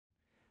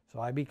So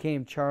I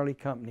became Charlie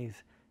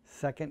Company's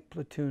 2nd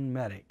platoon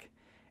medic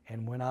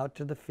and went out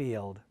to the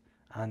field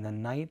on the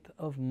 9th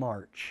of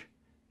March,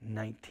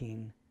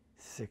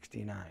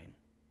 1969.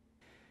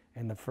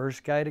 And the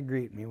first guy to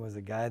greet me was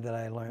a guy that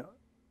I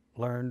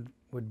learned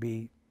would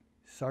be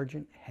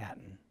Sergeant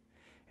Hatten.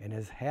 And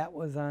his hat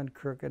was on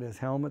crooked, his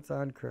helmet's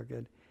on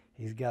crooked.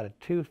 He's got a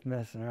tooth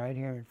missing right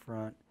here in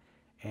front,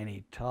 and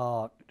he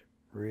talked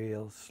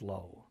real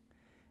slow.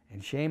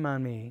 And shame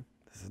on me,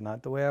 this is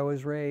not the way I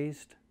was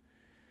raised.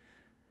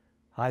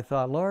 I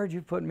thought, Lord,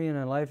 you put me in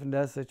a life and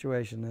death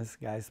situation. This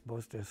guy's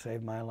supposed to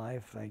save my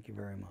life. Thank you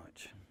very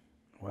much.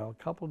 Well,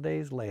 a couple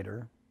days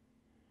later,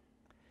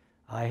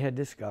 I had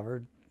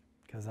discovered,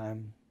 because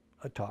I'm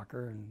a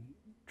talker and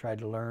tried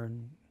to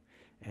learn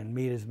and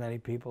meet as many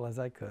people as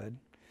I could,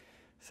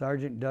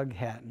 Sergeant Doug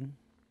Hatten,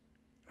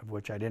 of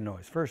which I didn't know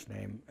his first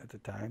name at the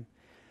time.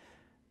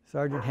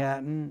 Sergeant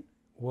Hatten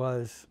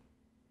was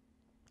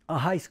a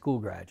high school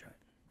graduate.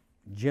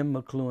 Jim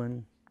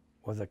McCloughan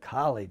was a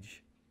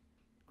college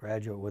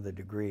graduate with a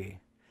degree,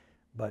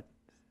 but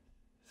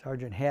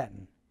Sergeant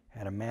Hatten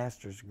had a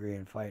master's degree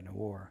in fighting a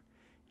war.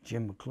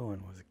 Jim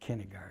McCloughan was a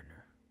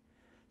kindergartner.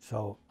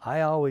 So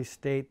I always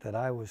state that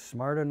I was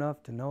smart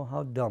enough to know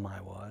how dumb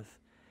I was,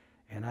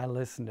 and I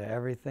listened to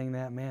everything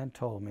that man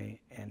told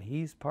me, and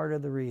he's part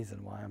of the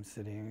reason why I'm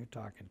sitting here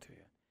talking to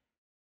you.